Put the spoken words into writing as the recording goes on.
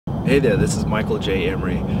Hey there, this is Michael J.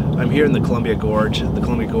 Emery. I'm here in the Columbia Gorge. The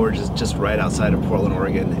Columbia Gorge is just right outside of Portland,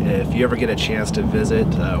 Oregon. If you ever get a chance to visit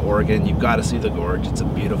Oregon, you've got to see the gorge. It's a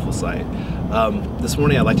beautiful sight. This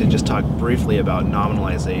morning I'd like to just talk briefly about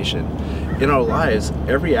nominalization. In our lives,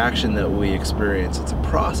 every action that we experience, it's a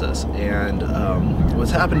process, and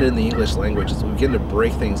what's happened in the English language is we begin to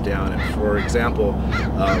break things down. And for example,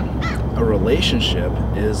 a relationship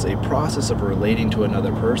is a process of relating to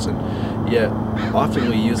another person, yet often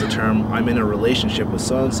we use the term, I'm in a relationship with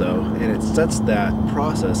so-and-so, and it sets that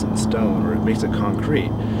process in stone, or it makes it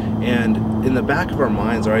concrete. And in the back of our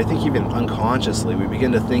minds, or I think even unconsciously, we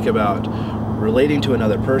begin to think about relating to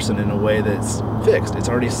another person in a way that's fixed. It's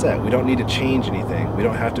already set. We don't need to change anything. We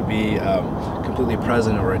don't have to be completely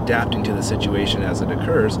present or adapting to the situation as it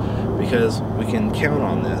occurs, because we can count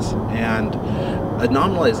on this. And a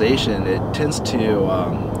nominalization, it tends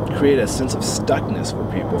to create a sense of stuckness for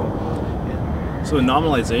people. So a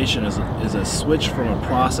nominalization is a switch from a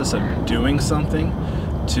process of doing something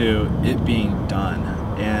to it being done,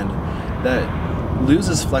 and that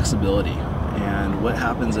loses flexibility. And what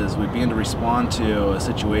happens is we begin to respond to a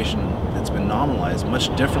situation that's been nominalized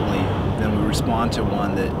much differently than we respond to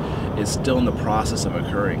one that is still in the process of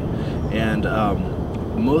occurring. And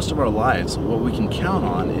most of our lives, what we can count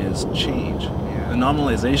on is change. The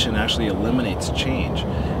nominalization actually eliminates change.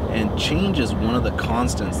 And change is one of the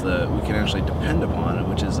constants that we can actually depend upon,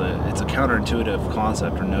 which is it's a counterintuitive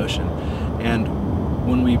concept or notion. And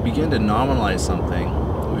when we begin to nominalize something,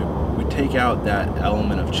 we take out that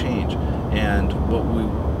element of change. And what we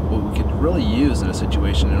could really use in a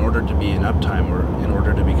situation in order to be in uptime, or in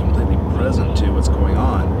order to be completely present to what's going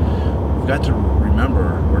on, we've got to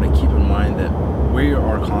remember, or to keep in mind, that we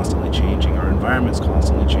are constantly changing. Our environment's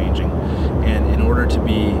constantly changing. And in order to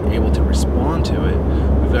be able to respond to it,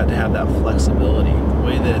 we've got to have that flexibility. The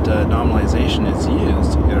way that nominalization is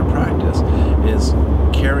used in our practice is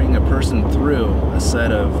carrying a person through a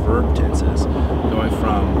set of verb tenses, going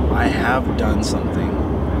from I have done something,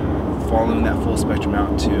 following that full spectrum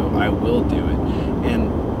out, to I will do it.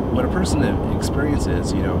 And what a person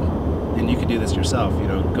experiences, and you can do this yourself,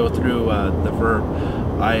 go through the verb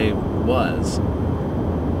I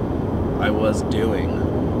was doing,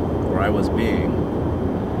 or I was being,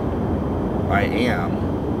 I am,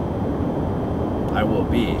 I will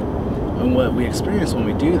be. And what we experience when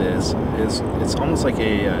we do this is it's almost like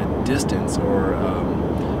a distance, or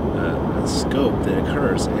a scope that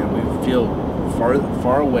occurs, and we feel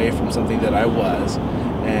far away from something that I was,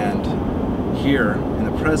 and here in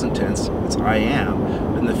the present tense it's I am,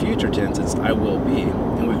 but in the future tense it's I will be.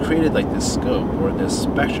 And we've created like this scope, or this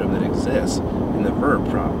spectrum that exists in the verb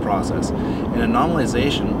process. And a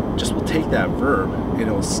nominalization just will take that verb and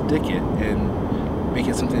it'll stick it and make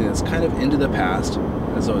it something that's kind of into the past,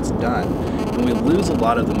 as though it's done. And we lose a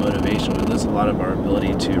lot of the motivation, we lose a lot of our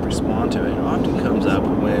ability to respond to it. It often comes up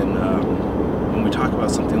when we talk about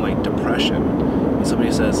something like depression. When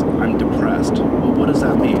somebody says, I'm depressed, well, what does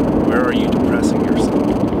that mean? Where are you depressing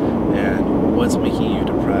yourself? And what's making you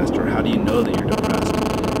depressed, or how do you know that you're depressed?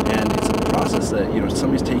 And it's a process that,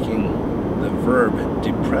 somebody's taking the verb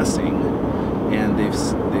depressing, and they've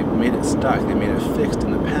made it stuck, they made it fixed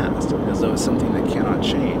in the past, as though it's something that cannot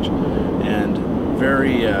change. And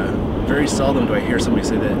very seldom do I hear somebody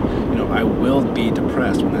say that, I will be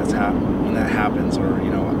depressed when that happens, or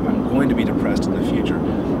I'm going to be depressed in the future.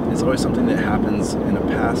 It's always something that happens in a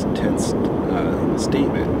past tense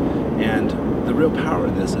statement. And the real power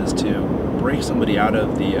in this is to break somebody out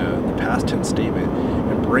of the past tense statement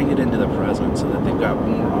and bring it into the present, so that they've got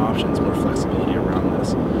more options, more flexibility around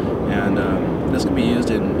this. And this can be used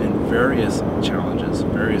in various challenges,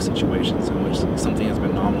 various situations in which something has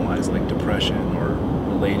been nominalized, like depression, or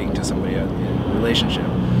relating to somebody in a relationship.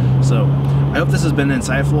 So I hope this has been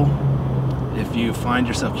insightful. If you find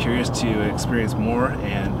yourself curious to experience more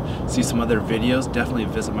and see some other videos, definitely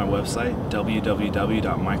visit my website,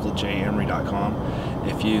 www.michaeljemery.com.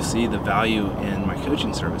 If you see the value in my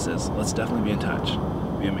coaching services, let's definitely be in touch.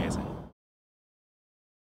 It'd be amazing.